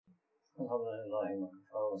الحمد لله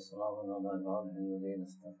وكفى والسلام على عباده الذين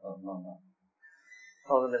اصطفى أما بعد.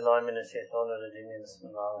 أعوذ بالله من الشيطان الرجيم. بسم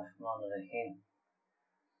الله الرحمن الرحيم.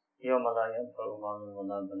 يوم لا ينفع مال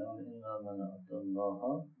ولا بنون إلا من أتى الله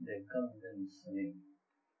بقلب سليم.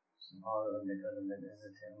 سبحان ربك رب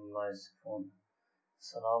العزة عما يصفون.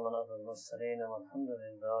 السلام على المرسلين والحمد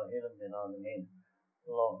لله رب العالمين.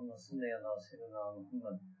 اللهم صل على سيدنا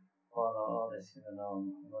محمد وعلى آل سيدنا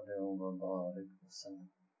محمد وبارك وسلم.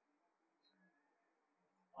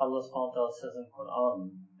 Allah SWT says in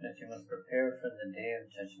Quran that you must prepare for the day of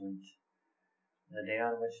judgment, the day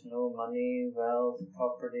on which no money, wealth,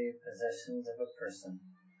 property, possessions of a person,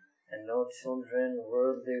 and no children,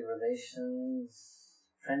 worldly relations,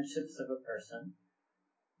 friendships of a person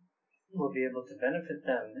will be able to benefit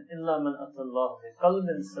them, إِلَّا مَنْ أَتَى اللَّهُ بِقَلْبٍ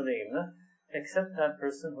سَلِيمٍ, except that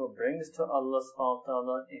person who brings to Allah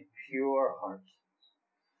SWT a pure heart.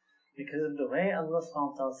 Because of the way Allah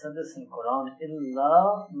SWT said this in Quran,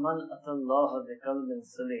 إِلَّا مَنْ أَتَى اللَّهَ بِقَلْبٍ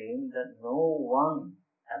سَلِيمٍ, that no one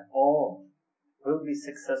at all will be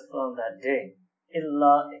successful on that day.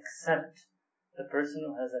 إِلَّا, except the person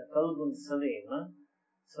who has a qalbun salim.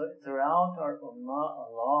 So throughout our ummah, a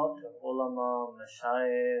lot of ulama,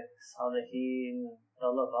 mashayikh, salihin,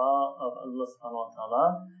 talaba of Allah SWT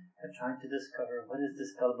have tried to discover what is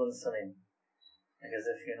this qalbun salim. Because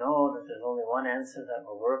if you know that there's only one answer that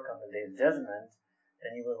will work on the Day of Judgment,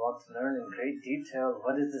 then you will want to learn in great detail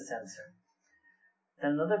what is this answer.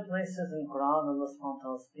 Then in other places in Quran, Allah SWT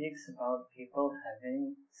speaks about people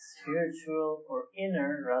having spiritual or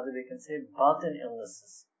inner, rather we can say batin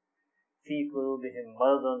illnesses. فِي قُلُوبِهِمْ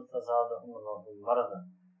مَرَضٌ فَزَادَهُمُ اللَّهُ مَرَضًا.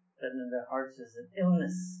 That in their hearts is an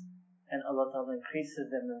illness, and Allah Ta'ala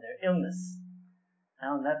increases them in their illness.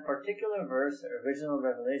 Now in that particular verse, the original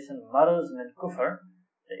revelation, maraz meant kufr,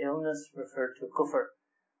 the illness referred to kufr.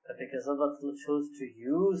 But because Allah chose to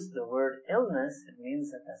use the word illness, it means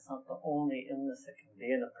that that's not the only illness that can be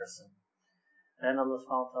in a person. Then Allah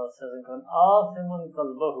SWT says in Quran, آثِمٌ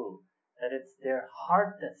قَلْبَهُ, that it's their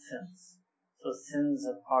heart that sins. So sins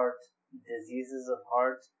of heart, diseases of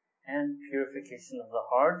heart, and purification of the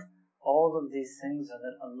heart, all of these things are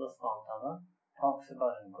that Allah SWT talks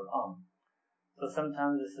about in Quran. So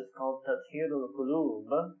sometimes this is called tathhirul qulub,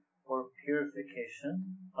 or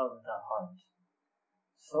purification of the heart.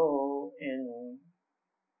 So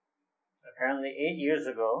apparently 8 years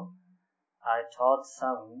ago, I taught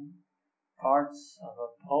some parts of a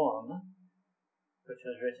poem which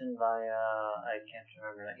was written by, I can't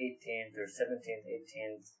remember, 18th or 17th,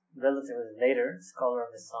 18th, relatively later scholar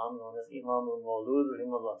of Islam known as Imam al-Mawlud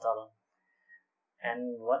rahimahullah ta'ala.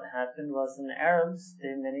 And what happened was, in Arabs,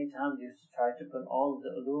 they many times used to try to put all of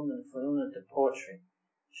the ulum and funun into poetry.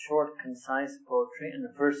 Short, concise poetry in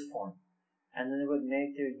verse form. And then they would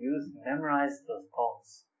make their youth memorize those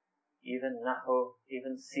poems. Even nahu,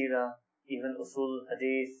 even sirah, even usul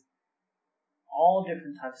hadith. All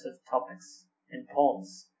different types of topics in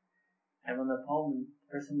poems. And when the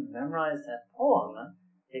person would memorize that poem,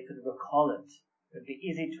 they could recall it. It would be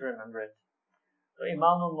easy to remember it. So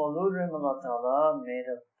Imam al-Mawlud rahimahullah ta'ala made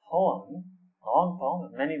a poem, long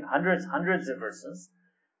poem, many hundreds of verses,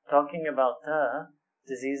 talking about the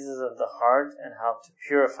diseases of the heart and how to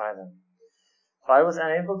purify them. So I was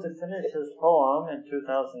unable to finish his poem in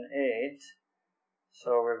 2008,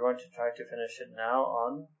 so we're going to try to finish it now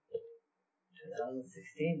on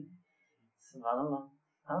 2016. Subhanallah.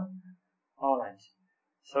 Alright.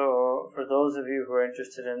 So for those of you who are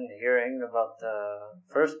interested in hearing about the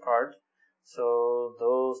first part, so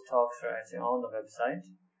those talks are actually on the website,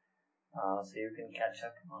 so you can catch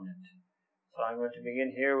up on it. So I'm going to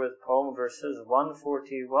begin here with poem verses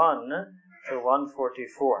 141 to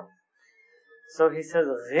 144. So he says,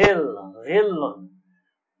 ghillun.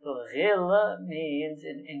 So ghill means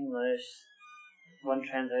in English, one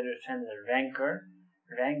translator translated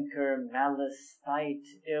rancor, malice, spite,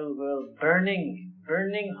 ill will,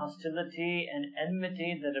 burning hostility and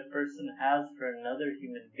enmity that a person has for another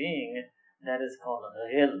human being. That is called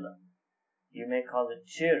ghil. You may call it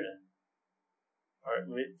chir. Or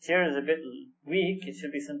chir is a bit weak. It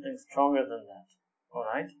should be something stronger than that.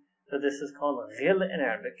 Alright? So this is called ghil in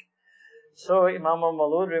Arabic. So Imam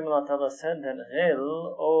al-Mawlud rahimahullah ta'ala said that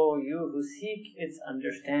ghil, O you who seek its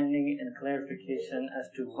understanding and clarification as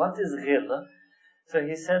to what is ghil. So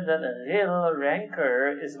he said that ghil,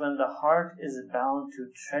 rancor, is when the heart is bound to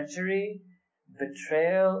treachery,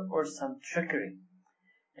 betrayal, or some trickery.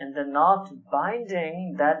 And the not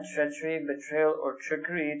binding that treachery, betrayal, or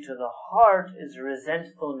trickery to the heart is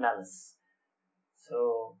resentful malice.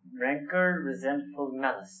 So, rancor, resentful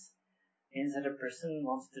malice means that a person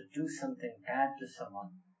wants to do something bad to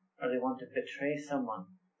someone, or they want to betray someone,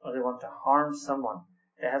 or they want to harm someone.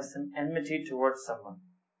 They have some enmity towards someone.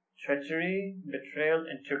 Treachery, betrayal,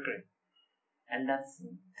 and trickery. And that's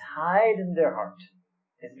tied in their heart.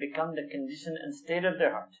 It's become the condition and state of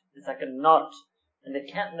their heart. It's like a knot, and they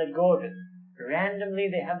can't let go of it. Randomly,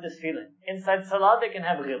 they have this feeling. Inside Salah, they can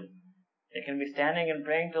have ghil. They can be standing and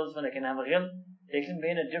praying till they can have ghil. They can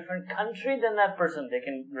be in a different country than that person. They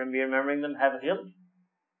can be remembering them, have ghil.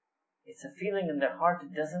 It's a feeling in their heart.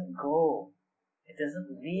 It doesn't go. It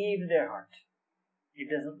doesn't leave their heart. It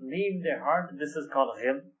doesn't leave their heart. This is called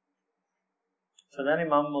ghil. So then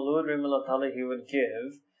Imam Maulud Rahimahullah Ta'ala, he would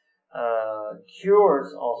give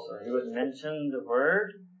cures also. He would mention the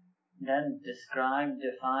word, then define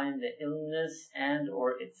the illness and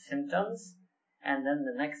or its symptoms, and then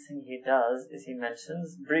the next thing he does is he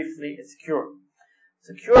mentions briefly its cure.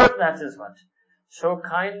 So cure of that is what? Show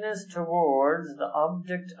kindness towards the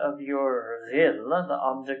object of your ghil, the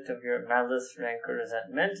object of your malice, rancor,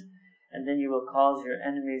 resentment, and then you will cause your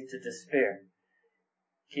enemies to despair.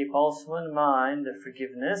 Keep also in mind the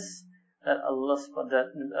forgiveness that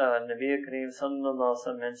Nabi Kareem Sallallahu Alaihi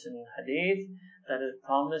Wasallam mentioned in hadith that is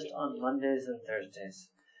promised on Mondays and Thursdays.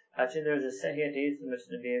 Actually, there is a Sahih hadith in which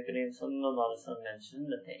Nabi Kareem Sallallahu Alaihi Wasallam mentioned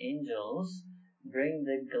that the angels bring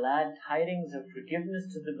the glad tidings of forgiveness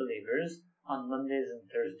to the believers on Mondays and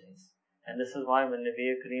Thursdays. And this is why when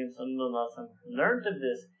Nabi Kareem Sallallahu Alaihi Wasallam learned of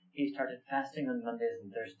this, he started fasting on Mondays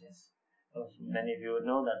and Thursdays. So many of you would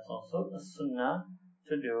know that's also a sunnah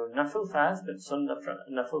to do nafil fast, but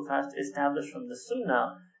nafil fast established from the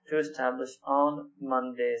sunnah to establish on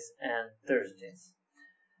Mondays and Thursdays.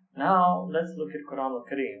 Now, let's look at Quran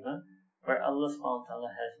al-Kareem, where Allah subhanahu wa ta'ala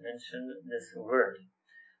has mentioned this word.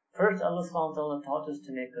 First, Allah subhanahu wa ta'ala taught us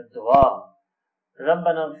to make a dua.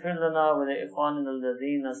 رَبَّنَا اغْفِرْ لَنَا وَلِإِخْوَانِنَا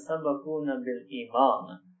الَّذِينَ سَبَقُونَا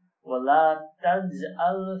بِالْإِيمَانِ وَلَا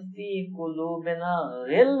تَجْعَلْ فِي قُلُوبِنَا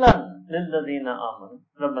غِلًّا لِلَّذِينَ آمَنُوا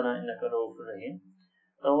رَبَّنَا إِنَّكَ رَءُوفٌ رَحِيمٌ.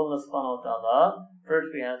 So Allah subhanahu wa ta'ala,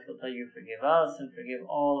 first we ask Allah, you forgive us and forgive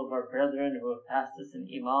all of our brethren who have passed us in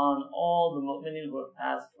Iman, all the mu'minin who have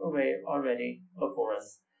passed away already before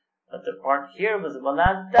us. But the part here was,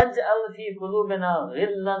 وَلَا تَجْعَلْ فِي قُلُوبِنَا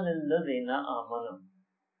غِلًّا لِلَّذِينَ آمَنُوا.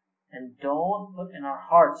 And don't put in our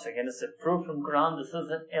hearts, again it's a proof from Quran, this is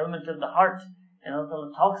an element of the heart. And Allah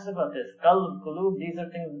Ta'ala talks about this. Qalb, qulub, these are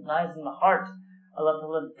things that lies in the heart. Allah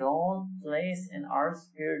Ta'ala, don't place in our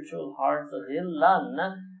spiritual hearts ghillan.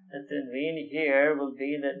 That the mean here will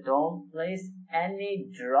be that don't place any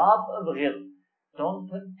drop of ghil. Don't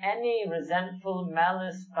put any resentful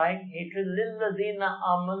malice, spite, hatred, lilladina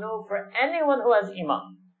amanu, for anyone who has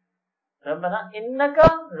iman. Rabbana innaka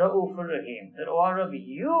ra'ufur rahim. That, O our Rabbi,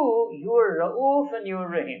 you are ra'uf and you are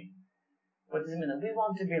rahim. What does it mean? We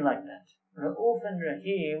want to be like that. Ra'uf and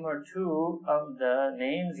Rahim are two of the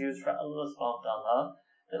names used for Allah subhanahu wa ta'ala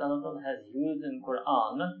that Allah Ta'ala has used in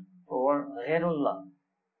Quran for Ghairullah.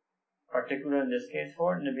 Particularly in this case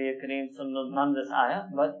for Nabi Kareem Sallallahu, not this ayah,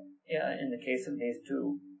 but in the case of these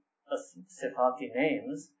two sifati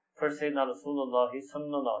names for Sayyidina Rasulullah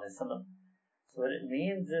Sallallahu Alaihi Wasallam. So what it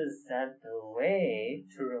means is that the way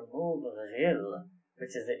to remove ghil,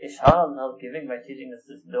 which is the ishara of giving by teaching us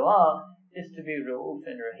this dua, is to be ra'uf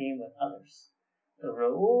and rahim with others. The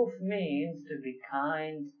ra'uf means to be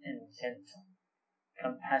kind and gentle,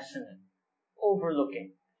 compassionate,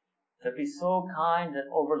 overlooking. To be so kind and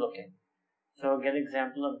overlooking. So a good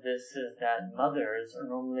example of this is that mothers are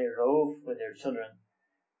normally ra'uf with their children.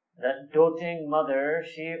 That doting mother,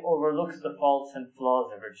 she overlooks the faults and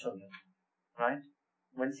flaws of her children. Right?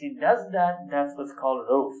 When she does that, that's what's called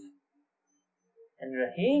ra'uf. And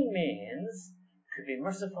rahim means to be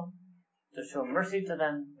merciful, to show mercy to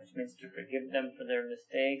them, which means to forgive them for their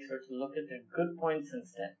mistakes or to look at their good points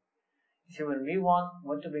instead. You see, when we want,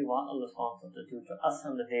 what do we want Allah subhanahu wa ta'ala to do to us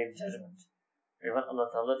on the Day of Judgment? We want Allah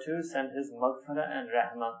ta'ala to send His maghfirah and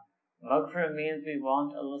rahmah. Maghfirah means we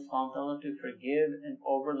want Allah subhanahu wa ta'ala to forgive and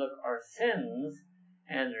overlook our sins,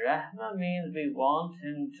 and rahmah means we want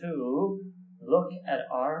Him to look at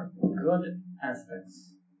our good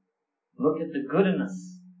aspects. Look at the good in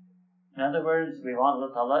us. In other words, we want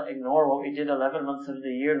Allah Ta'ala ignore what we did 11 months of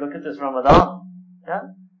the year. Look at this Ramadan.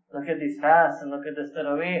 Yeah? Look at these fasts, and look at this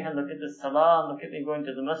Taraweeh, and look at this Salah, and look at me going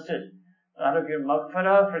to the masjid. Out of your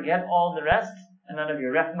maghfirah, forget all the rest, and out of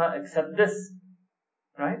your rahmah, accept this.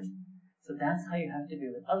 Right? So that's how you have to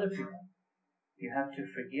be with other people. You have to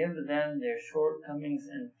forgive them their shortcomings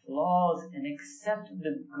and flaws, and accept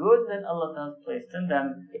the good that Allah Ta'ala has placed in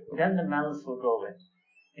them. Then the malice will go away.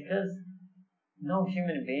 Because no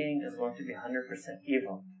human being is going to be 100%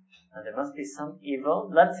 evil. Now there must be some evil,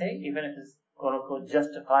 let's say, even if it's quote-unquote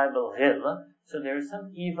justifiable ghil. So there is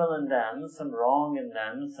some evil in them, some wrong in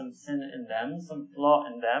them, some sin in them, some flaw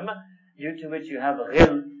in them, due to which you have a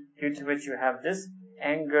ghil, due to which you have this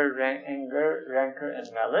anger, rancor, and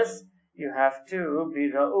malice. You have to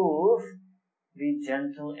be ra'uf, be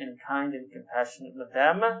gentle and kind and compassionate with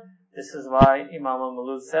them. This is why Imam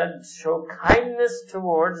al-Mulud said, show kindness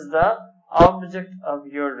towards the object of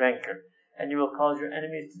your rancor, and you will cause your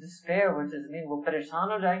enemies to despair. What does it mean? वो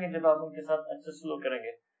परेशान हो जाएंगे जब आप उनके साथ अच्छा सलूक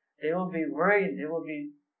करेंगे. They will be worried, they will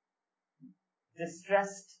be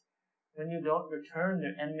distressed when you don't return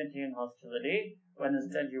their enmity and hostility, when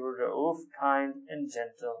instead you were ra'uf, kind and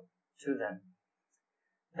gentle to them.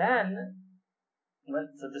 Then,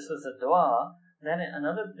 so this was a dua. Then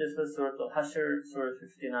this was Surah Al-Hashr, Surah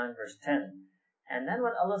 59, verse 10. And then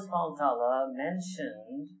when Allah subhanahu wa ta'ala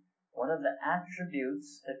mentioned one of the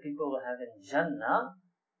attributes that people will have in Jannah,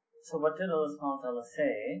 so what did Allah subhanahu wa ta'ala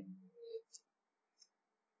say?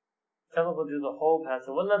 So we'll do the whole passage.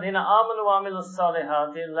 وَالَّذِينَ آمَنُوا وَعَمِلُوا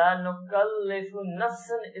الصَّالِحَاتِ لَا نُكَلِّفُ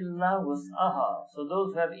نَفْسًا إِلَّا وُسْعَهَا. So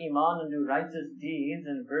those who have iman and do righteous deeds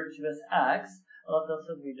and virtuous acts, Allah Ta'ala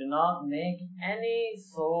says, we do not make any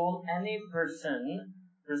soul, any person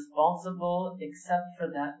responsible except for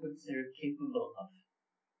that which they are capable of.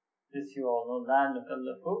 This you all know. لَا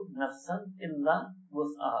نُكَلِّفُ نَفْسًا إِلَّا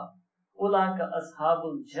وُسْعَهَا. أُولَٰئِكَ أَصْحَابُ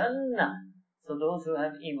الْجَنَّةِ. So those who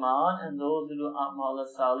have iman and those who do a'mal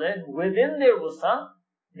salih within their wusa,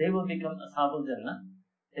 they will become ashabul jannah.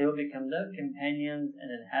 They will become the companions and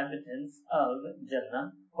inhabitants of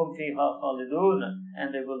Jannah. Hum fiha khalidun,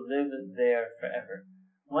 and they will live there forever.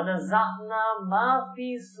 وَنَزَعْنَا مَا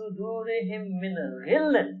فِي صُدُورِهِمْ مِنْ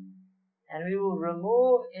غِلٍّ. And we will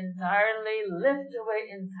remove entirely, lift away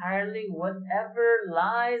entirely whatever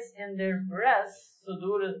lies in their breasts.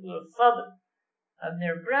 Sudur is sadr. Of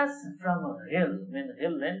their breasts from ghil, min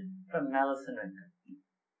ghillin, from malice and rancor.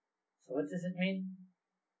 So what does it mean?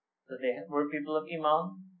 So they were people of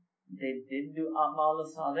iman, they did do a'mal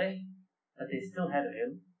salih, but they still had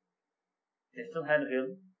ghil. They still had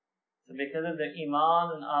ghil. So because of their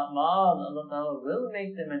iman and a'mal, Allah Ta'ala will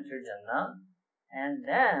make them enter Jannah, and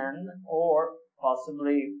then, or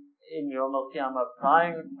possibly in Yawm al-Qiyamah,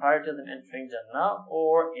 prior to them entering Jannah,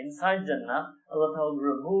 or inside Jannah, Allah Ta'ala will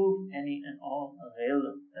remove any and all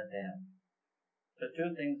ghil that they have. So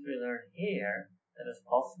two things we learn here, that it's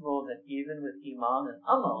possible that even with iman and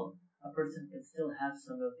amal, a person can still have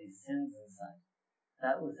some of these sins inside.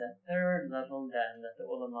 That was that third level then that the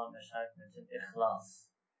ulama mashayikh mentioned, ikhlas.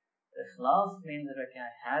 Ikhlas means that, okay,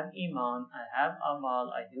 I have iman, I have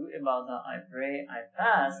amal, I do ibadah, I pray, I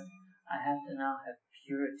fast, I have to now have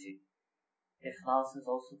purity. Ikhlas is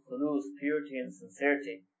also khulus, purity and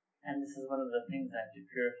sincerity. And this is one of the things I have to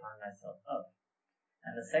purify myself of.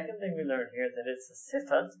 And the second thing we learn here, that it's a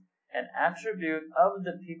sifat, an attribute of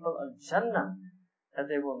the people of Jannah, that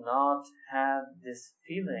they will not have this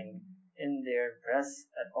feeling in their breasts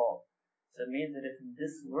at all. So it means that if in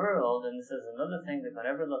this world, and this is another thing, that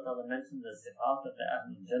whenever Allah Ta'ala mentions the sifat of the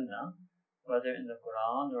Ahlul Jannah, whether in the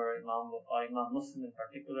Quran or Imam Muslim in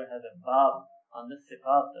particular has a bab on the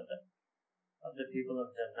sifat of the people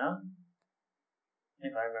of Jannah,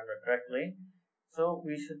 if I remember correctly. So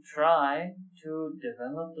we should try to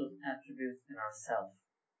develop those attributes in ourselves.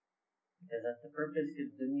 Because that's the purpose,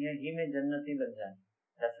 that dunya hi mein jannati ban jaye.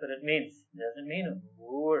 That's what it means. It doesn't mean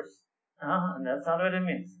worse. That's not what it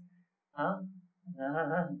means.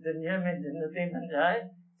 Dunya mein jannati ban jaye.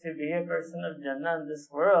 To be a person of Jannah in this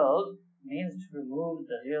world means to remove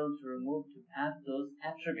the ghil, to have those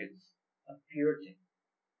attributes of purity.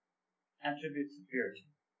 Attributes of purity.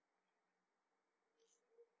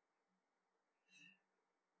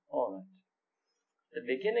 Alright. The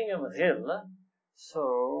beginning of ghil,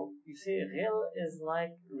 so you see ghil is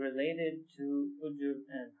like related to ujub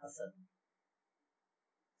and hasad.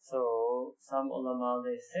 So some ulama,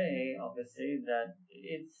 they say, obviously, that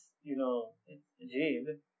it's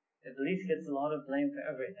ajib. Iblis gets a lot of blame for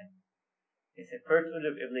everything. They say first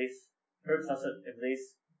ujub iblis, first hasad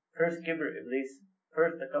iblis, first kibr iblis,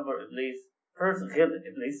 first takabur iblis, first ghil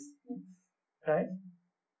iblis. Right?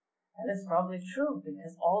 And it's probably true,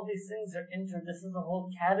 because all these things are this is a whole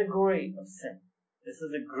category of sin. This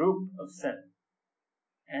is a group of sin.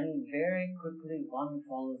 And very quickly one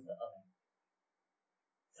follows the other.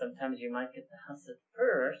 Sometimes you might get the hasad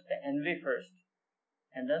first, the envy first.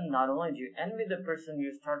 And then not only do you envy the person,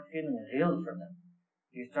 you start feeling ghil for them.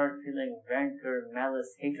 You start feeling rancor,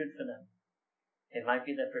 malice, hatred for them. It might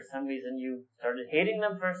be that for some reason you started hating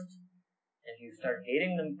them first. If you start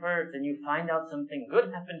hating them first, and you find out something good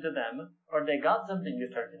happened to them, or they got something, you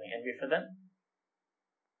start feeling envy for them.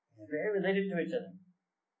 It's very related to each other.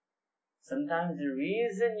 Sometimes the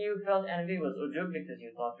reason you felt envy was ujub because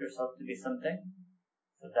you thought yourself to be something.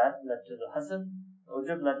 So that led to the hasad.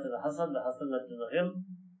 Ujub led to the hasad led to the ghil.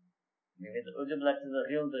 Maybe the ujub led to the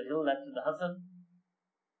ghil led to the hasad.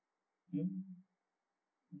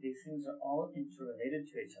 These things are all interrelated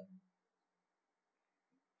to each other.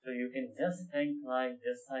 So you can just think like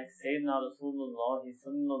Sayyidina Rasulullah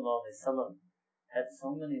sallallahu alaihi wasallam had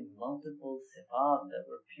so many multiple sifat that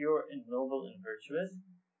were pure and noble and virtuous.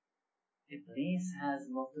 Iblis has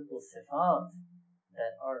multiple sifat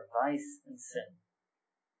that are vice and sin.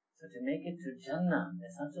 So to make it to Jannah,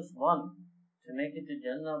 it's not just one. To make it to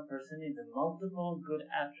Jannah, a person needs multiple good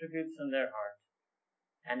attributes in their heart.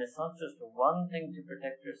 And it's not just one thing to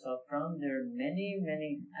protect yourself from. There are many,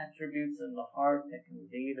 many attributes in the heart that can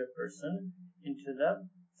lead a person into the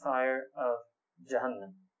fire of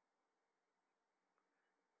Jahannam.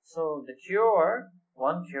 So the cure,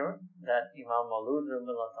 one cure that Imam Maulud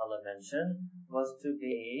Rahimahullah Ta'ala mentioned was to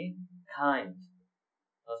be kind.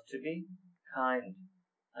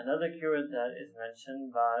 Another cure that is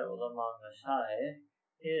mentioned by ulama mashayikh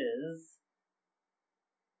is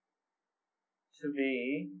to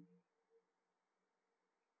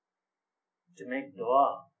make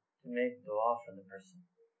dua for the person.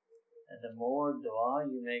 And the more dua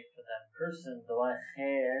you make for that person, dua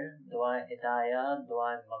khair, dua hidayah,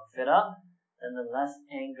 dua maghfirah, then the less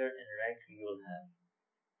anger and rancor you'll have.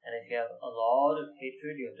 And if you have a lot of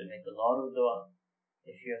hatred, you have to make a lot of dua.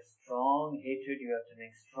 If you have strong hatred, you have to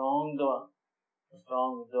make strong dua. So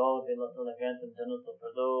strong dua, Allah Ta'ala grant them Jannatul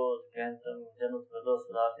Firdaus, grant them Jannatul Firdaus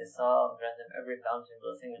without hisab, grant them every bounty and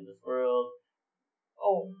blessing in this world.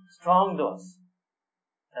 Oh, strong duas.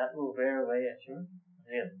 That will wear away at your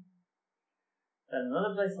ghil. Then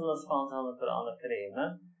another place Allah subhanahu wa ta'ala in the Quran al-Kareem.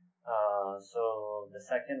 So the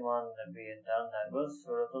second one that we had done, that was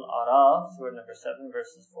Surah Al-Araf, Surah number 7,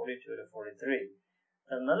 verses 42 to 43.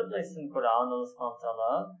 Another place in Quran, Allah subhanahu wa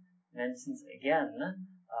ta'ala mentions again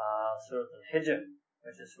Surah Al-Hijr,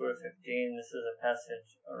 which is Surah 15. This is a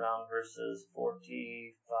passage around verses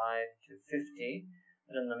 45 to 50.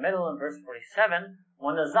 But in the middle, in verse 47,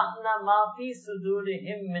 وَنَزَعْنَا مَا فِي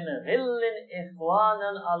صُدُورِهِمْ مِنْ غِلٍّ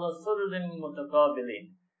إِخْوَانًا عَلَى سُرُرٍ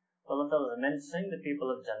مُتَقَابِلِينَ. Allah Ta'ala is mentioning the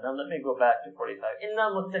people of Jannah. Let me go back to 45. إِنَّ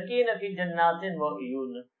الْمُتَّقِينَ فِي جَنَّاتٍ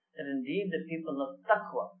وَعُيُونٍ. That indeed the people of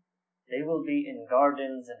taqwa, they will be in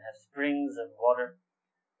gardens and have springs of water.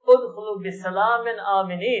 أُدْخُلُوا بِسَلَامٍ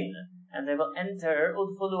آمِنِينَ. And they will enter,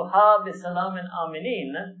 أُدْخُلُوهَا بِسَلَامٍ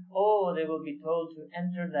آمِنِينَ. Oh, they will be told to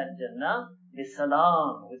enter that Jannah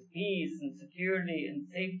bisalam, with peace and security and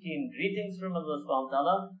safety and greetings from Allah subhanahu wa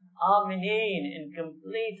ta'ala. Amineen, in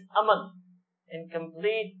complete aman, in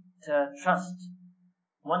complete trust.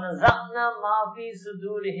 وَنَزَعْنَا مَا فِي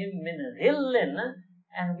صُدُورِهِمْ مِنْ غِلٍّ.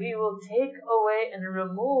 And we will take away and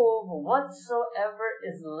remove whatsoever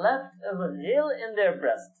is left of a ghil in their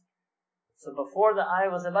breast. So before the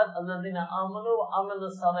ayah was about الَّذِينَ آمَنُوا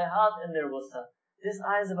وَعَمِلُوا الصَّالِحَاتِ, and there was this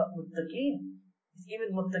ayah is about muttaqeen.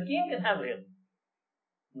 Even muttaqeen can have ghil.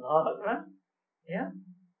 Allahu Akbar. Yeah.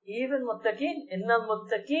 Even muttaqeen. Inna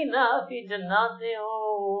muttaqeena fi jannati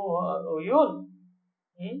uyun.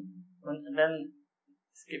 And then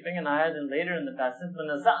skipping an ayah, then later in the passage,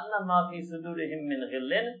 وَنَزَعْنَا مَا فِي صُدُورِهِمْ مِنْ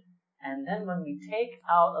غِلٍّ. And then when we take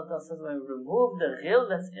out, Allah says, when we remove the ghil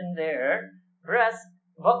that's in their breast,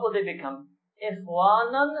 what will they become?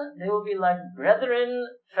 Ikhwanan, they will be like brethren,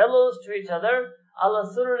 fellows to each other. Ala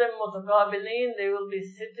sururim mutaqabilin, they will be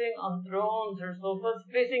sitting on thrones or sofas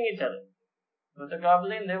facing each other.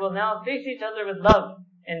 Mutaqabilin, they will now face each other with love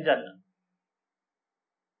in Jannah.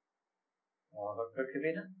 Allahu Akbar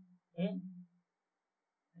kabira.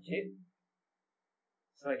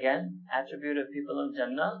 So again, attribute of people of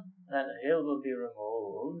Jannah, that ghil will be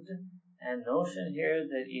removed. And notion here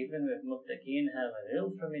that even if muttaqeen have a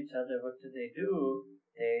ghil from each other, what do?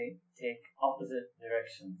 They take opposite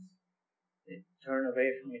directions. They turn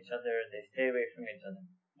away from each other, they stay away from each other.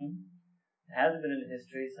 There has been in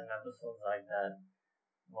history some episodes like that.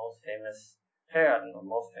 Most famous,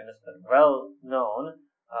 but well known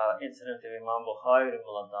incident of Imam Bukhari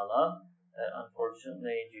rahimahullah ta'ala, that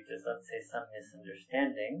unfortunately, due to, let's say, some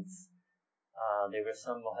misunderstandings, there were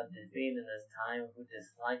some muhaddithin in his time who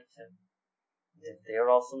disliked him. They were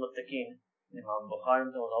also muttaqeen. Imam Bukhari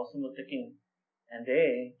was also muttaqeen. And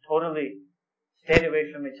they totally stayed away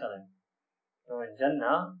from each other. So in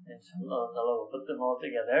Jannah, inshallah, Allah will put them all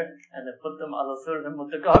together and then put them ala surhim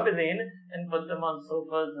mutaqabilin and put them on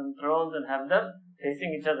sofas and thrones and have them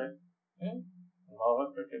facing each other. Allahu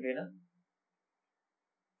Akbar kabira.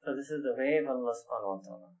 So this is the way of Allah subhanahu wa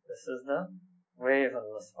ta'ala. This is the way of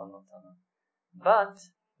Allah subhanahu wa ta'ala. But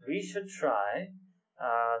we should try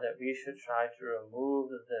that we should try to remove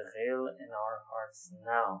the ghil in our hearts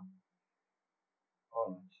now.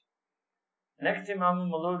 Alright. Next, Imam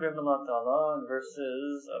Maulud Rahimahullah Ta'ala, in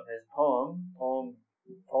verses of his poem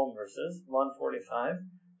verses 145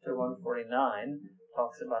 to 149,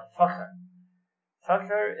 talks about fakhr.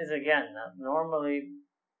 Fakhr is again, normally,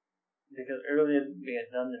 because earlier we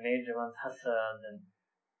had done the major ones, hasad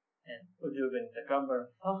and ujub and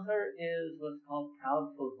takabur. Fakhr is what's called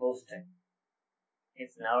proudful boasting.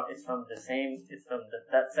 It's from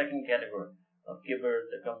that second category of kibr,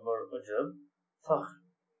 takabur, ujub, fakhr.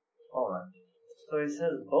 Alright. So he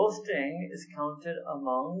says, boasting is counted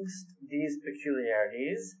amongst these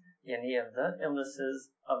peculiarities, yani of the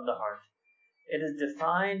illnesses of the heart. It is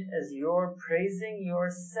defined as your praising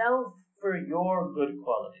yourself for your good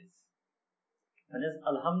qualities. And it's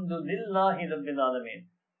Alhamdulillahi Rabbil Alameen.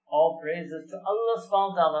 All praises to Allah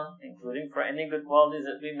subhanahu wa ta'ala, including for any good qualities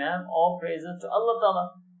that we may have, all praises to Allah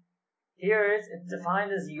ta'ala. Here it's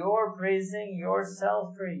defined as your praising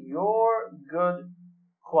yourself for your good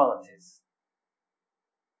qualities.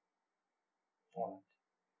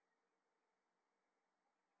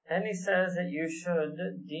 Then he says that you should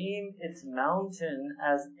deem its mountain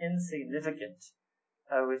as insignificant,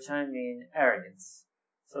 by which I mean arrogance.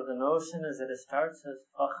 So the notion is that it starts as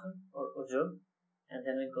fakhr or ujub, and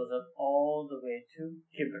then it goes up all the way to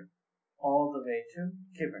kibr.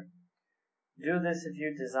 Do this if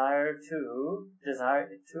you desire it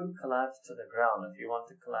to collapse to the ground, if you want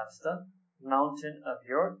to collapse the mountain of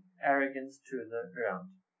your arrogance to the ground.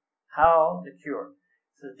 How? The cure.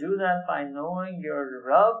 So do that by knowing your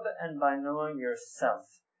Rabb and by knowing yourself.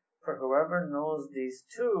 For whoever knows these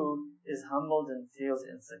two is humbled and feels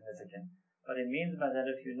insignificant. What it means by that,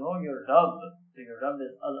 if you know your Rabb, so your Rabb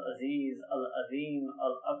is Al-Aziz, Al-Azim,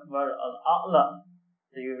 Al-Akbar, Al-A'la,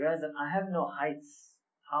 so you realize that I have no heights.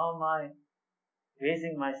 How am I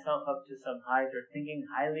raising myself up to some height or thinking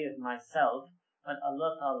highly of myself when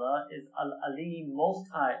Allah Ta'ala is Al-Ali, most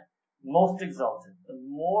high, most exalted? The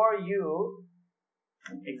more you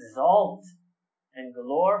exalt and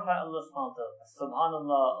glorify Allah subhanahu wa ta'ala,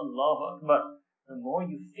 subhanallah, Allahu Akbar, the more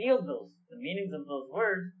you feel the meanings of those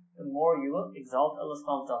words, the more you will exalt Allah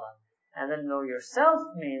subhanahu wa ta'ala. And then know yourself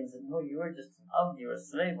means that no, you are just an abd, you are a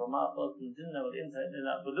slave. وَمَا خَلَقْتُ الْجِنَّ وَالْإِنسَ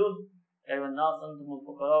إِلَّا لِيَعْبُدُونِ أَيُّهَا النَّاسُ أَنْتُمُ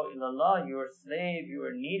الْفُقَرَاءُ إِلَى اللَّهِ. You are a slave, you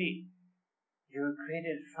are needy. You were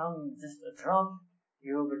created from just a drop.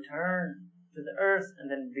 You will return to the earth and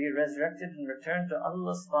then be resurrected and return to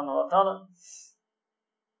Allah subhanahu wa ta'ala.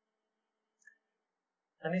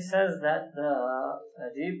 And he says that the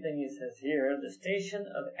deep thing he says here, the station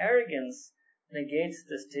of arrogance negates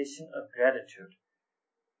the station of gratitude.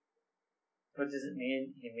 What does it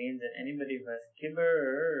mean? He means that anybody who has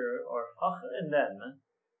kibr or fakhr in them,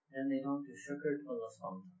 then they don't do shukr to Allah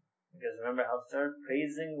subhanahu wa ta'ala. Because remember how to start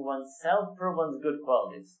praising oneself for one's good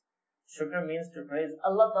qualities. Shukr means to praise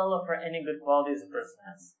Allah Ta'ala for any good qualities a person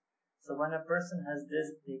has. So when a person has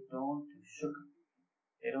this, they don't do shukr.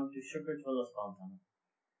 They don't do shukr to Allah subhanahu wa ta'ala.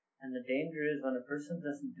 And the danger is when a person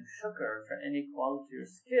doesn't do shukr for any quality or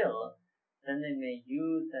skill, then they may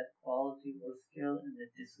use that quality or skill in the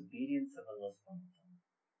disobedience of Allah subhanahu wa ta'ala.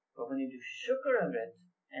 But when you do shukr of it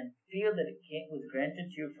and feel that it was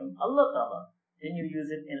granted to you from Allah Ta'ala, then you use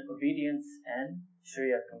it in obedience and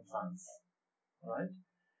Sharia compliance. Right?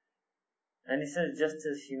 And he says, just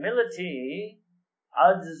as humility,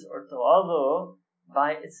 ajz or tawadu,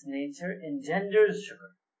 by its nature engenders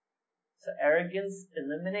shukr. So arrogance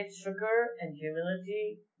eliminates shukr, and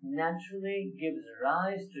humility naturally gives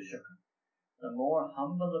rise to shukr. The more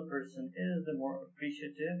humble a person is, the more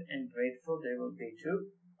appreciative and grateful they will be to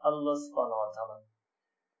Allah subhanahu wa ta'ala.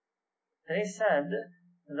 And he said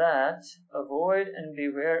that avoid and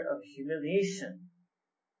beware of humiliation.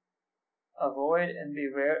 Avoid and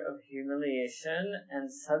beware of humiliation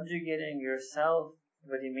and subjugating yourself.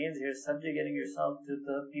 What he means here is subjugating yourself to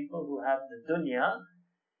the people who have the dunya,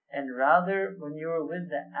 and rather when you are with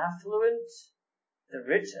the affluent, the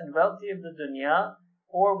rich and wealthy of the dunya,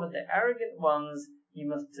 or with the arrogant ones, you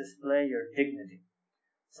must display your dignity.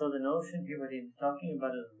 So the notion here, what he's talking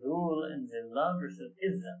about is dhul and zillah versus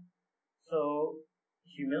izzah. So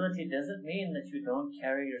humility doesn't mean that you don't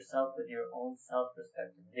carry yourself with your own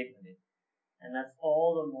self-respect and dignity. And that's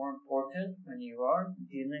all the more important when you are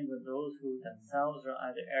dealing with those who themselves are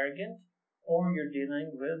either arrogant or you're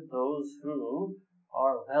dealing with those who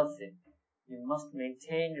are wealthy. You must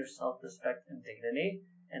maintain your self-respect and dignity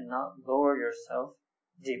and not lower yourself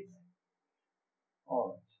deeply.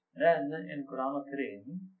 Alright. Then in Quran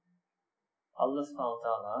al-Kareem, Allah subhanahu wa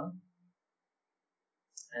ta'ala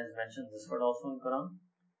has mentioned this word also in Quran.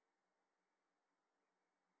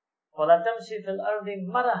 وَلَا تَمْشِي فِي الْأَرْضِ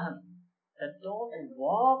مَرَحًا, that don't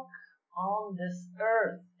walk on this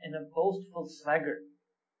earth in a boastful swagger.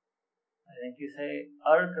 I think you say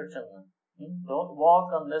ark or chalna. Don't walk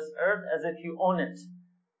on this earth as if you own it.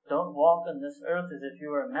 Don't walk on this earth as if you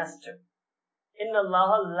are a master. إِنَّ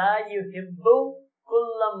اللَّهَ لَا يُحِبُّ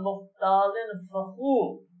كُلَّ مُخْتَالٍ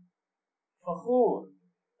فَخُورٍ. Fakhur.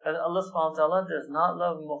 That Allah subhanahu wa ta'ala does not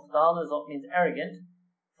love mukhtal, is what means arrogant.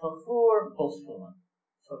 Fakhur, boastful one.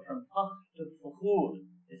 So from fakhr to fakhur,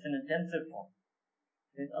 it's an intensive form.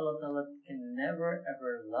 Because Allah ta'ala can never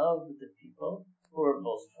ever love the people who are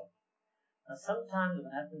boastful. Now sometimes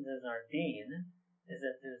what happens in our deen is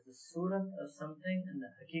that there's the surat of something and the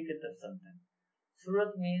hakikat of something.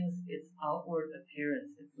 Surat means its outward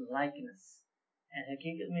appearance, its likeness. And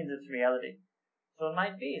hakikat means its reality. So it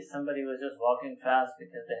might be somebody was just walking fast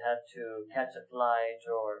because they had to catch a flight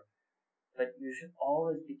but you should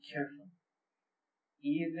always be careful.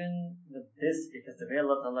 Even with this, because the way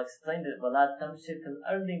Allah Ta'ala explained it, وَلَا تَمْشِي فِي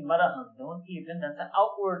الْأَرْضِ مَرَحًا, don't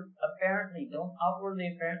outwardly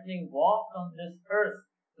apparently walk on this earth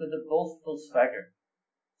with a boastful swagger.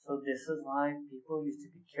 So this is why people used to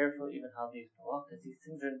be careful even how they used to walk, because these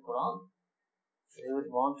things are in Quran. So they would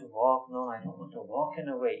want to walk, no, I don't want to walk in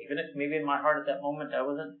a way. Even if maybe in my heart at that moment I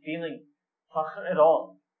wasn't feeling fakhr at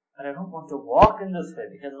all. But I don't want to walk in this way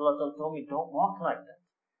because Allah told me don't walk like that.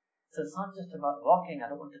 So it's not just about walking. I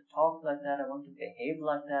don't want to talk like that. I want to behave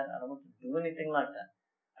like that. I don't want to do anything like that.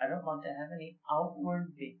 I don't want to have any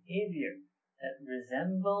outward behavior that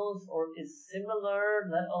resembles or is similar,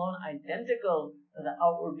 let alone identical to the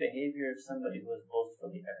outward behavior of somebody who is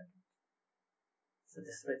boastfully arrogant. So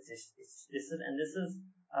this is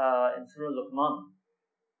in Surah Luqman,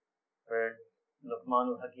 where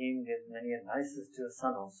Luqman al-Hakim gives many advices to his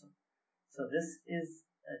son also. So this is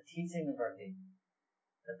a teaching of our deen,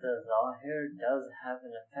 that the zahir does have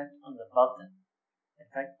an effect on the batin. In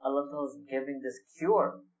fact, Allah Ta'ala is giving this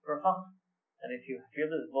cure for fakhr, that if you feel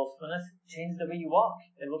this boastfulness, change the way you walk,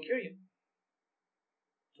 it will cure you.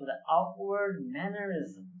 So the outward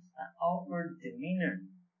mannerisms, the outward demeanor,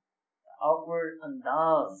 the outward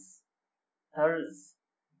andaz, tarz.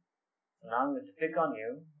 So now I'm going to pick on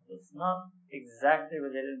you. It's not exactly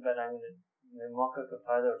related, but I'm going to mauka ka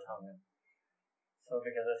fayda uthaunga. So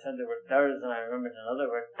because I said the word tarz and I remembered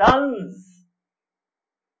another word, tanz.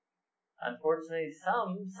 Unfortunately,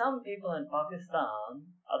 some people in Pakistan,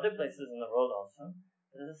 other places in the world also,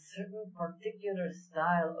 there's a certain particular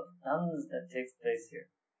style of tanz that takes place here.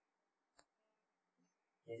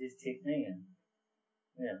 Ye cheez theek nahi hai.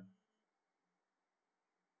 Yeah.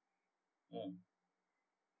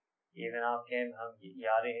 Even आप के हम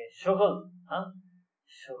यारी हैं शुगल, हाँ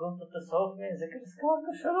शुगल तो तसव्वुफ में जिक्र इसका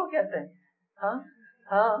को शुरू कहते हैं, हाँ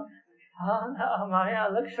हाँ हाँ हमारे यहाँ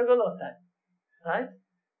अलग शुगल होता है, right?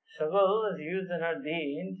 Shugul is used in our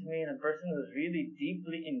deen to mean a person who is really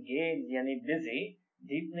deeply engaged, yani busy,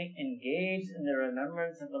 deeply engaged in the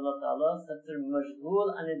remembrance of Allah Ta'ala, such as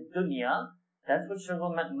mashghul anid dunya. That's what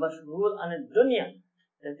shugul meant, mashghul anid dunya.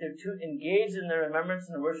 That they're too engaged in the remembrance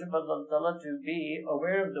and the worship of Allah Ta'ala to be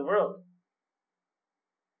aware of the world.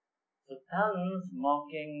 So tanz,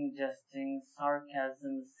 mocking, jesting,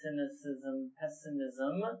 sarcasm, cynicism,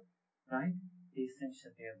 pessimism, right? These things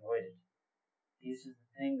should be avoided. These are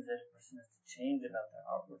the things that a person has to change about their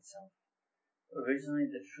outward self. Originally,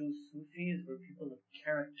 the true Sufis were people of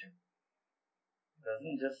character. It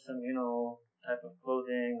wasn't just some, type of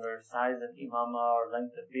clothing or size of imama or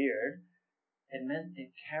length of beard. It meant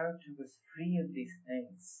their character was free of these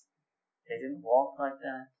things. They didn't walk like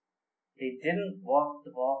that. They didn't walk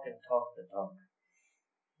the walk and talk the talk.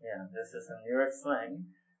 Yeah, this is some New York slang.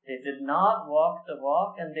 They did not walk the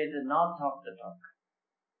walk and they did not talk the talk.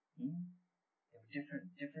 They were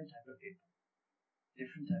different type of people.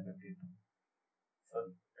 Different type of people.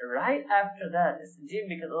 So right after that is Ajib,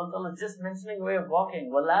 because Allah is just mentioning a way of walking.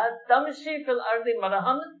 وَلَا تَمْشِي فِي الْأَرْضِ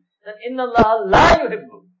مَرَحًا, that إِنَّ اللَّهَ لَا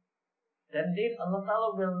يُحِبُّ. That indeed Allah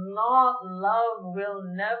Ta'ala will not love, will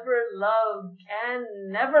never love, can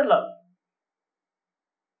never love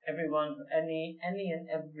everyone, any and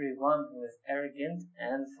everyone who is arrogant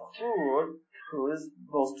and fakhur, who is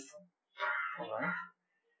boastful. Alright?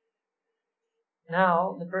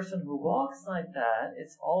 Now, the person who walks like that,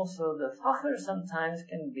 it's also the fakhr sometimes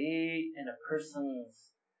can be in a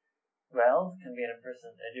person's wealth, can be in a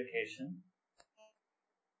person's education.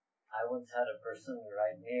 I once had a person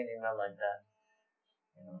write me an email like that.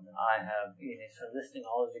 That I have, so listing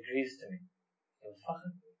all his degrees to me. It was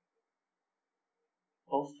fakhr.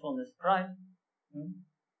 Boastfulness, pride.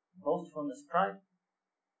 Boastfulness, pride.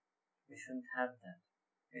 We shouldn't have that.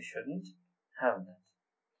 We shouldn't have that.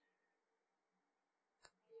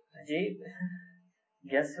 Ajib.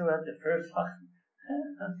 Guess who had the first one?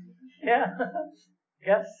 Yeah.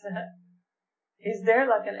 Guess. He's there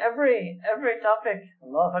like in every topic.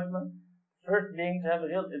 Allahu Akbar. First being to have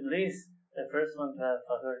real Iblis. The first one to have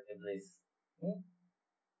Fakhr Iblis.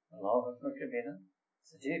 Allahu Akbar Kabira.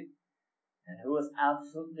 It's Ajib. And who was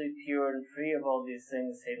absolutely pure and free of all these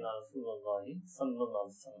things? Sayyidina Rasulullah sallallahu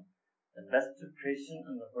alaihi wasallam. The best of creation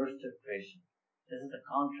and the worst of creation. This is the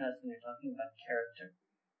contrast when you're talking about character.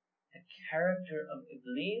 The character of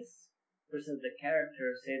Iblis versus the character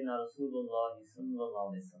of Sayyidina Rasulullah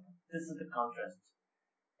sallallahu alaihi wasallam. This is the contrast.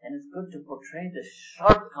 And it's good to portray this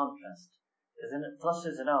sharp contrast, because then it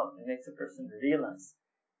flushes it out. It makes a person realize.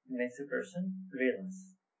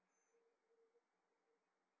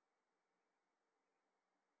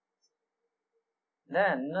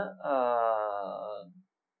 Then,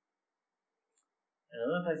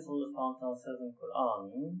 another place Allah subhanahu wa ta'ala says in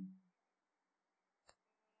Quran,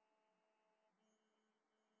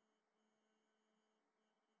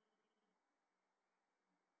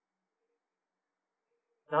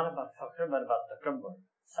 not about fakr, but about takabbur.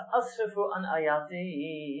 سأصرف عن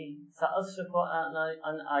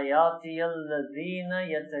آياتي الذين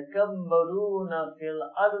يتكبرون في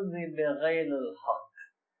الأرض بغير الحق.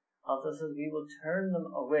 Allah says we will turn them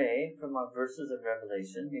away from our verses of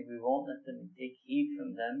revelation. Maybe we won't let them take heed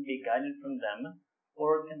from them, be guided from them,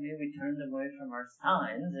 or can maybe turn them away from our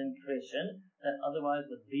signs in creation that otherwise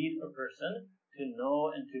would lead a person to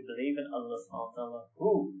know and to believe in Allah subhanahu wa ta'ala.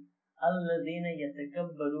 Who? الَّذِينَ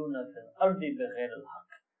يَتَكَبَّرُونَ فِي الْأَرْضِ بِغَيْرِ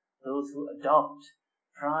الْحَقِّ. Those who adopt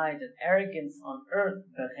pride and arrogance on earth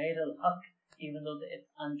بِغَيْرِ الْحَقِّ. Even though it's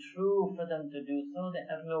untrue for them to do so, they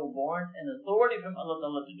have no warrant and authority from Allah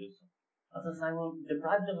Ta'ala to do so. Allah I will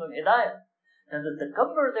deprive them of hidayah. Now the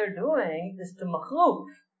takabbur they're doing is to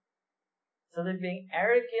makhluk. So they're being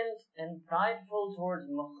arrogant and prideful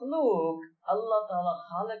towards makhluk. Allah Ta'ala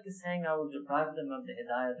Khalik is saying, I will deprive them of the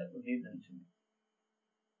hidayah that will lead them to me.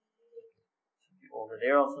 So over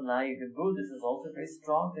there also, La yuhibbu, this is also a very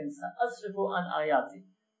strong thing. Sa'asrifu an ayati.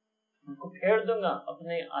 उनको फेर दूंगा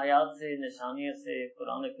अपने आयात से, निशानियों से,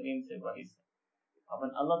 कुरान करीम से, वही से. When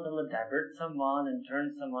Allah Ta'ala diverts someone and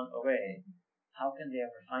turns someone away, how can they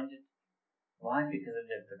ever find it? Why? Because of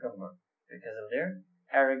their takabbur, because of their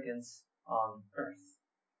arrogance on earth.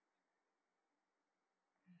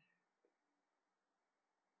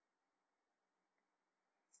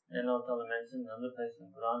 And Allah Ta'ala mentions another place in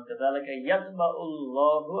the Quran, كَذَلِكَ يَطْبَعُ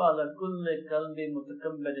اللَّهُ عَلَى كُلِّ قَلْبِ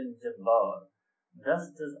مُتَكَبِّرٍ جَبَّارٍ.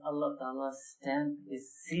 Thus does Allah Ta'ala stamp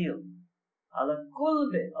His seal ala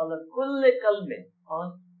kulli qalbi,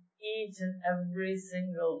 on each and every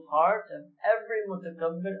single heart of every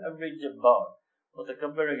mutakabbir, every jabbar.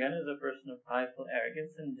 Mutakabbir again is a person of prideful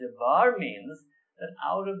arrogance, and jabbar means that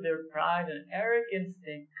out of their pride and arrogance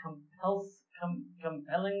they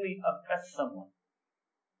compellingly oppress someone.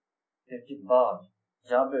 They're jabbar.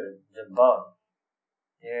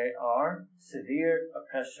 They are severe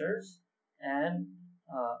oppressors and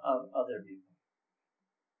of other people.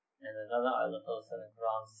 And another ayah Allah said in the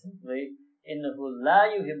Quran simply, إِنَّهُ لَا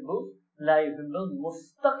يُحِبُّ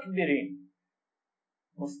الْمُسْتَكْبِرِينَ.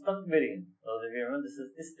 Mustakbirin. Those of you remember, this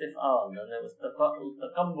is istif'al, then there was tafa'ul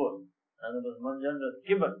takabbur, and there was mujarrad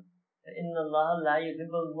kibr. إِنَّ اللَّهَ لَا يُحِبُّ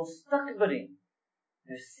الْمُسْتَكْبِرِينَ.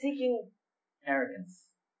 They're seeking arrogance.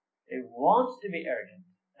 They want to be arrogant.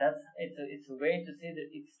 It's a way to say they're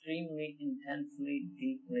extremely, intensely,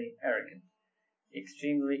 deeply arrogant.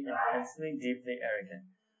 Extremely, intensely, deeply arrogant.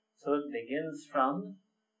 So it begins from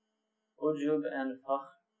ujub and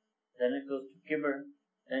fakhr, then it goes to kibr,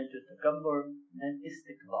 then to takabbur, then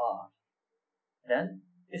istikbar.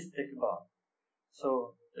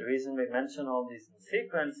 So the reason we mention all these in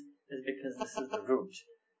sequence is because this is the root.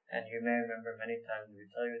 And you may remember many times we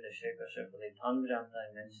tell you the Shaykh Ashraf Ali Thanvi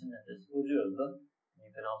Rahmatullah mentioned that this ujub, and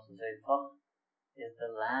you can also say fakhr, is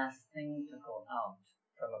the last thing to go out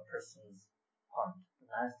from a person's heart, the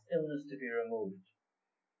last illness to be removed.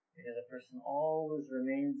 Because a person always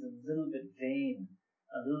remains a little bit vain,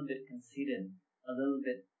 a little bit conceited, a little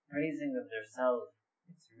bit praising of their self.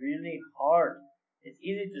 It's really hard. It's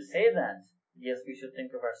easy to say that. Yes, we should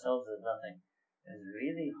think of ourselves as nothing. It's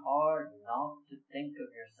really hard not to think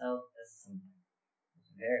of yourself as something.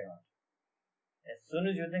 It's very hard. As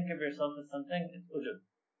soon as you think of yourself as something, it's ujub.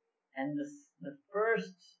 And the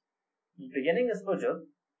beginning is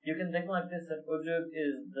ujub. You can think like this, that ujub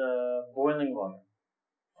is the boiling water.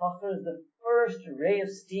 Fakhr is the first ray of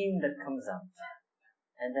steam that comes out.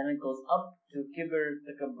 And then it goes up to kibr,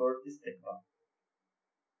 takabbur, istikbar.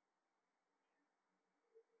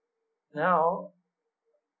 Now,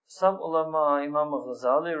 some ulama, Imam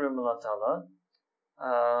al-Ghazali, rahimahullah ta'ala,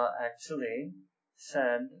 actually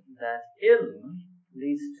said that ilm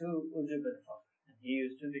leads to ujub and fakhr. And he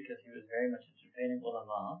used to because he was very much entertaining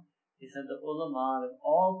ulama. He said the ulama of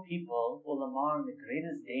all people, ulama are in the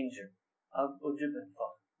greatest danger of ujub and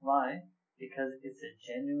fakhr. Why? Because it's a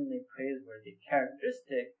genuinely praiseworthy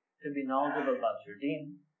characteristic to be knowledgeable about your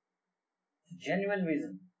deen. It's a genuine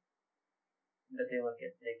reason. But they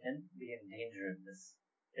can be in danger of this.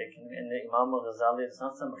 And the Imam al-Ghazali, it's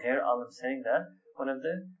not some ghair alim saying that, one of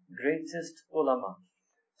the greatest ulama.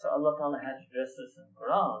 So Allah Ta'ala had addressed this in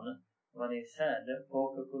Quran when He said,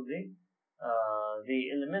 فَوْقَ كُلِّ ذِي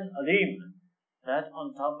إِلْمٍ عَلِيمٍ, that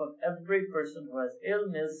on top of every person who has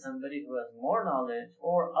ilm is somebody who has more knowledge,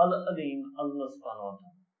 or al-alim, Allah subhanahu wa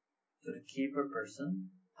ta'ala. So to keep a person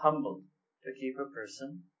humbled. To keep a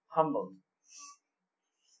person humbled.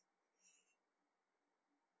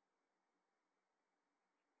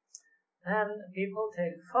 And people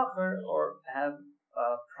take fakhr or have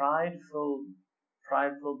prideful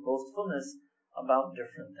boastfulness about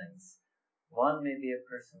different things. One may be a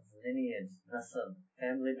person's lineage, nasab,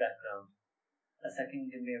 family background. A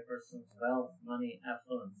second can be a person's wealth, money,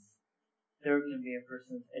 affluence. Third can be a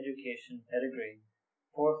person's education, pedigree.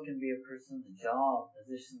 Fourth can be a person's job,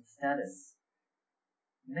 position, status.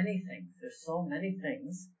 Many things. There's so many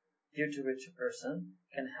things due to which a person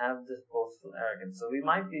can have this boastful arrogance. So we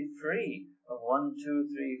might be free of 1, 2,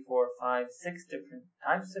 3, 4, 5, 6 different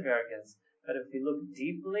types of arrogance, but if we look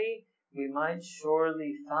deeply, we might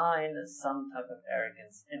surely find some type of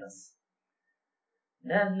arrogance in us.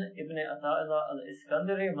 Then Ibn Ata'illah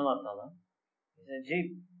al-Iskandari, he said, he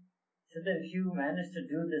said that if you manage to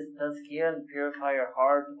do this tazkiyah and purify your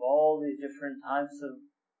heart of all these different types of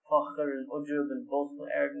fakhr and ujub and boastful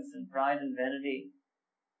arrogance and pride and vanity,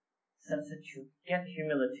 such that you get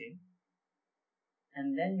humility,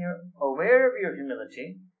 and then you're aware of your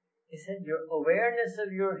humility, he said your awareness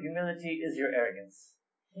of your humility is your arrogance.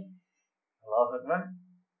 Allahu Akbar.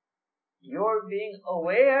 Your being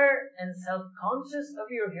aware and self-conscious of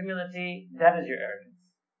your humility, that is your arrogance.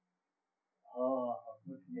 Oh,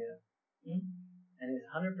 and he's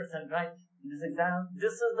 100% right.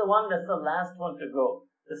 This is the one that's the last one to go.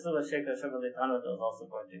 This is what Shaykh Ashraf Ali Thanwat was also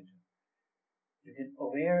pointing to. You get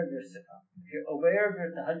aware of your sifat. If you're aware of your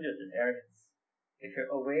tahajjud, it's arrogance. If you're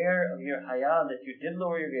aware of your haya, that you did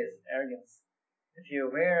lower your gaze, it's arrogance. If you're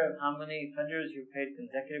aware of how many fajrs you prayed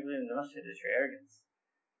consecutively in the masjid, it's your arrogance.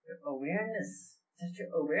 Your awareness, just your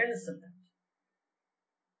awareness of that.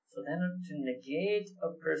 So then to negate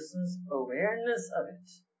a person's awareness of it,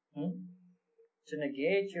 to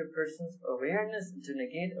negate your person's awareness, to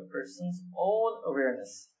negate a person's own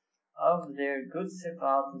awareness of their good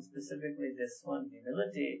sifat, and specifically this one,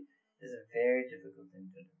 humility, is a very difficult thing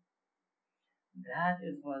to do. That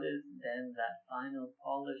is what is then that final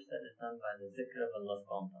polish that is done by the zikr of Allah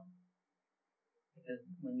subhanahu wa ta'ala. Because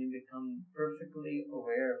when you become perfectly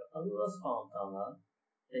aware of Allah subhanahu wa ta'ala,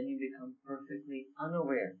 then you become perfectly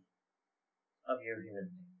unaware of your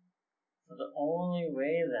humility. So the only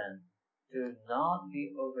way then to not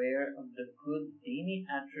be aware of the good dini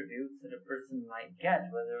attributes that a person might get,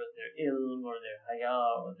 whether it's their ilm or their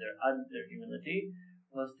haya or their humility,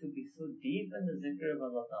 was to be so deep in the zikr of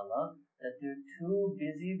Allah Ta'ala that they're too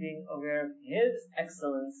busy being aware of His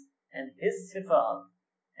excellence and His sifat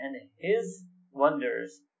and His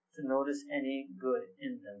wonders to notice any good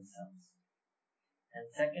in themselves. And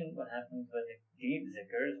second, what happens with the deep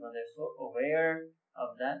zikrs, when they're so aware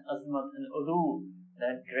of that azmat and ulu,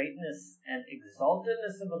 that greatness and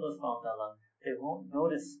exaltedness of Allah subhanahu wa ta'ala, they won't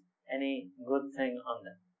notice any good thing on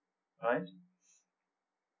them. Right?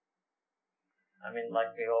 I mean,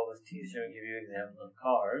 like we always teach you, give you examples of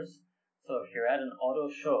cars. So if you're at an auto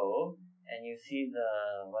show and you see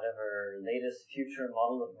the whatever latest future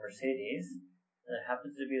model of Mercedes, and it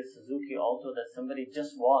happens to be a Suzuki Alto that somebody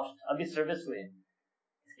just washed, abhi service hui.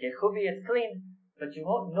 It's clean, but you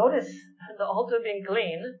won't notice the Alto being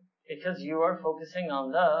clean because you are focusing on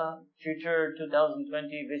the future 2020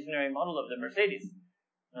 visionary model of the Mercedes,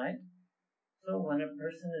 right? So when a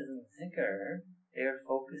person is in zikr, they are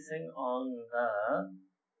focusing on the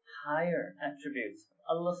higher attributes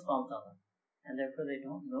of Allah subhanahu wa ta'ala, and therefore they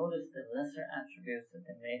don't notice the lesser attributes that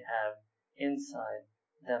they may have inside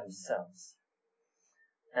themselves.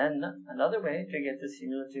 And another way to get this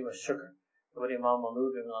humility was shukr. What Imam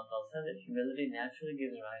Maulud said, that humility naturally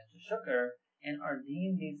gives rise to shukr. In our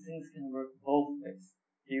deen, these things can work both ways.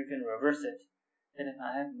 You can reverse it. That if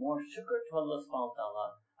I have more shukr to Allah subhanahu wa ta'ala,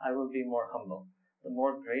 I will be more humble. The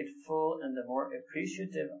more grateful and the more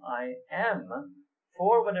appreciative I am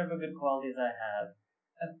for whatever good qualities I have,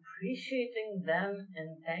 appreciating them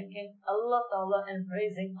and thanking Allah Ta'ala and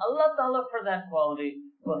praising Allah Ta'ala for that quality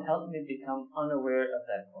will help me become unaware of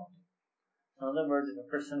that quality. In other words, if a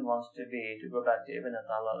person wants to go back to Ibn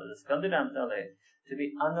Atala, to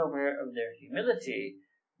be unaware of their humility,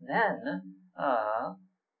 then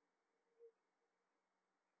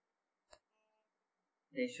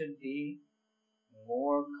they should be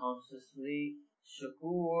more consciously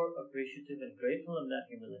shukur, appreciative and grateful of that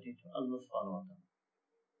humility to Allah subhanahu wa ta'ala.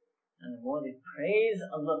 And the more they praise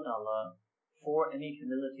Allah Ta'ala for any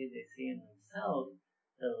humility they see in themselves,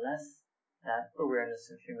 the less that awareness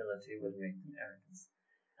of humility would make them arrogance.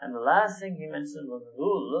 And the last thing he mentioned was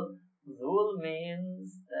dhul. Dhul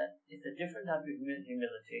means that it's a different type of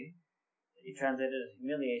humility. He translated it as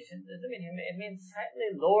humiliation. It means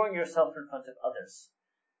slightly lowering yourself in front of others.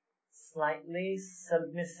 Slightly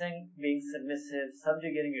being submissive,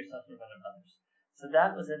 subjugating yourself in front of others. So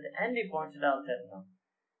that was at the end he pointed out that no.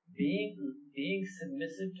 Being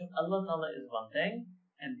submissive to Allah Ta'ala is one thing,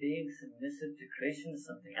 and being submissive to creation is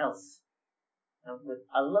something else. Now, with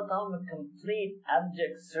Allah Ta'ala, complete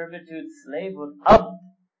abject servitude, slavehood,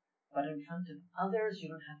 but in front of others,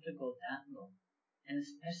 you don't have to go that low. And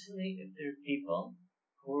especially if there are people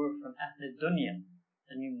who are from Ahl Dunya,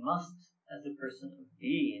 then you must, as a person of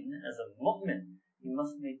deen, as a mu'min, you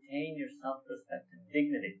must maintain your self-respect and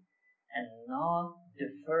dignity, and not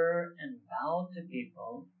defer and bow to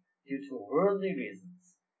people due to worldly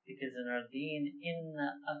reasons. Because in our deen,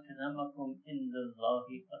 inna akramakum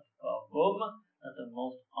indallahi atqakum, that the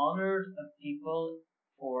most honored of people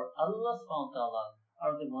for Allah subhanahu wa ta'ala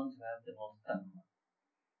are the ones who have the most taqwa.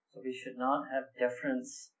 So we should not have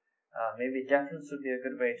deference. Maybe deference would be a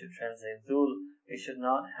good way to translate dhul. We should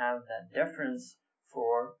not have that deference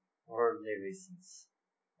for worldly reasons.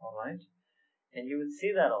 Alright? And you would see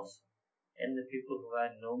that also in the people who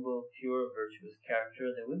had noble, pure, virtuous character.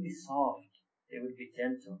 They would be soft, they would be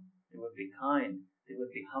gentle, they would be kind, they would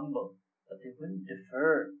be humble, but they wouldn't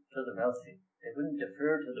defer to the wealthy, they wouldn't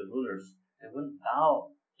defer to the rulers, they wouldn't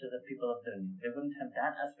bow to the people of dunya. They wouldn't have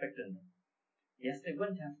that aspect in them. Yes, they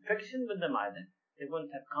wouldn't have friction with them either, they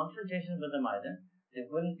wouldn't have confrontation with them either, they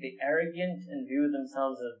wouldn't be arrogant and view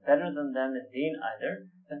themselves as better than them in deen either,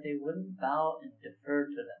 but they wouldn't bow and defer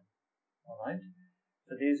to them. Alright?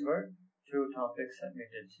 So these were two topics that we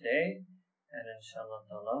did today, and inshallah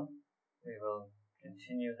ta'ala we will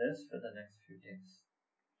continue this for the next few days.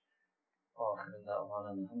 وآخر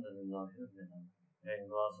دعوانا الحمد لله رب العالمين.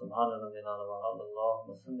 سبحان ربنا وعلى اللهم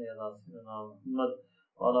صل على سيدنا محمد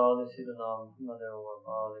وعلى آل سيدنا محمد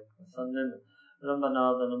وبارك وسلم. ربنا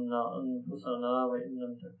ظلمنا أنفسنا وإن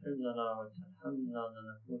لم تغفر لنا وترحمنا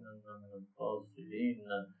لنكونن من الخاسرين.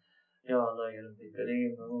 Ya Allah, Ya Rabbi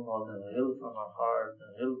Kareem, remove all the ghil from our heart,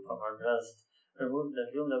 the ghil from our breast. Remove the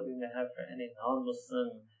ghil that we may have for any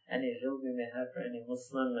non-Muslim, any ghil we may have for any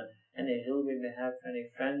Muslim, any ghil we may have for any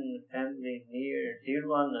friend, family, near, dear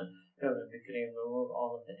one. Ya Rabbi Kareem, remove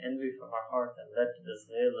all of the envy from our heart that led to this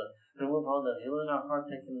ghil. Remove all the ghil in our heart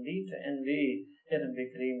that can lead to envy. Ya Rabbi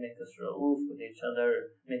Kareem, make us ra'oof with each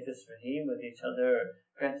other, make us rahim with each other.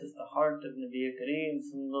 Grant us the heart of Nabi Kareem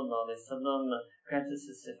sallallahu alayhi wa sallam. Grant us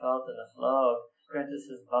his sifat and akhlaq. Grant us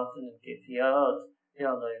his batin and kayfiyat.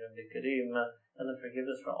 Ya Allah, Ya Rabbi Kareem. Allah, forgive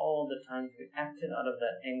us for all the times we acted out of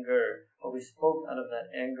that anger, or we spoke out of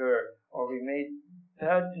that anger, or we made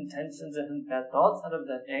bad intentions and bad thoughts out of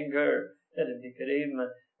that anger. Ya Rabbi Kareem,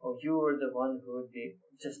 oh, you are the one who would be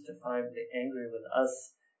justifiably angry with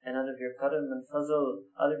us. And out of your karam and fazl,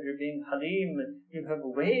 out of your being halim, you have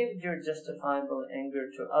waived your justifiable anger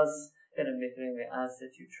to us. Ya Rabbi Kareem, we ask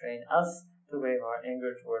that you train us to waive our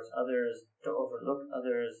anger towards others, to overlook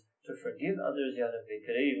others, to forgive others, Ya Rabbi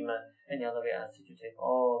Kareem. And Ya Allah, we ask that you take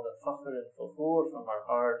all the fakhr and fukhur from our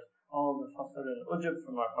heart, all the fakhr and ujub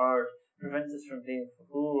from our heart. Prevent us from being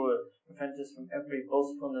fukhur, prevent us from every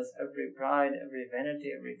boastfulness, every pride, every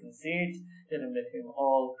vanity, every conceit. Ya Rabbi Kareem,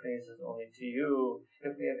 all praise is only to you.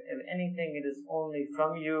 If we have anything, it is only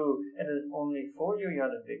from you, it is only for you, Ya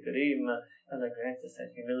Rabbi Kareem. Allah, grant us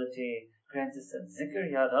that humility, grant us that zikr,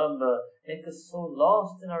 Ya Rabb. Make us so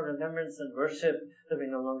lost in our remembrance and worship that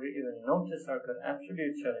we no longer even notice our good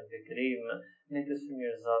attributes, Ya Rabbi Kareem. Make us from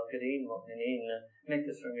your zakireen mu'mineen, make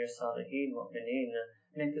us from your salihin mu'mineen,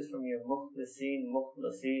 make us from your mukhlisin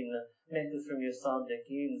mukhlasin, make us from your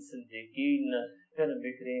sadiqeen siddiqeen. Ya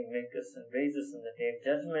Rabbi Kareem, make us and raise us in the day of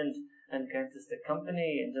judgment, and grant us the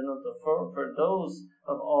company in Jannatul for those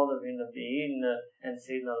of all the Nabiyeen and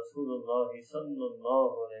Sayyidina Rasulullah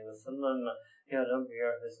sallallahu alayhi wa sallam. Ya Rabbi, we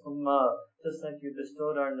are his ummah. Just like you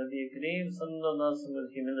bestowed our Nabi Kareem sallallahu alayhi wa sallam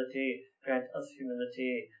with humility, grant us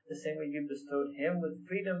humility. The same way you bestowed him with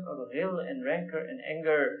freedom of ghil and rancor and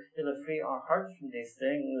anger. You'll free our hearts from these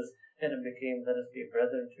things. And it became, let us be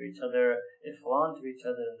brethren to each other, ikhwan to each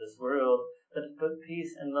other in this world. Let us put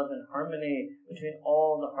peace and love and harmony between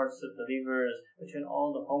all the hearts of believers, between all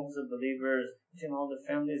the homes of believers, between all the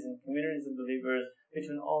families and communities of believers,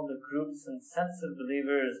 between all the groups and sets of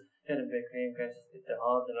believers. Let it became, grant us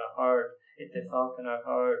ittihad in our heart, ittifaq in our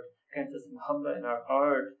heart, grant us muhabba in our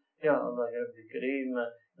heart. Ya Allah, Ya Rabbi Kareem,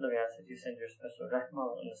 Lord, we ask that you send your special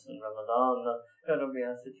rahmah on us in Ramadan. Ya Rabbi, we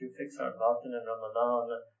ask that you fix our batin in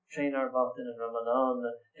Ramadan, train our batin in Ramadan,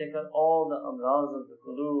 take out all the amraz of the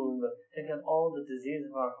quloob, take out all the disease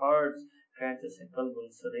of our hearts, grant us a qalbun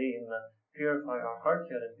salim, purify our heart,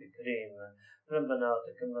 Ya Rabbi Kareem. ربنا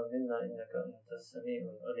تقبل منا إنك أنت السميع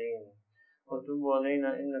العليم وتب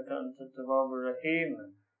علينا إنك أنت التواب الرحيم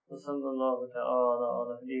وصلى الله تعالى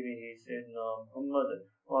على حبيبه سيدنا محمد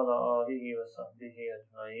وعلى آله وصحبه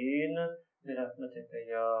أجمعين برحمتك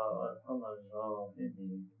يا أرحم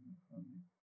الراحمين.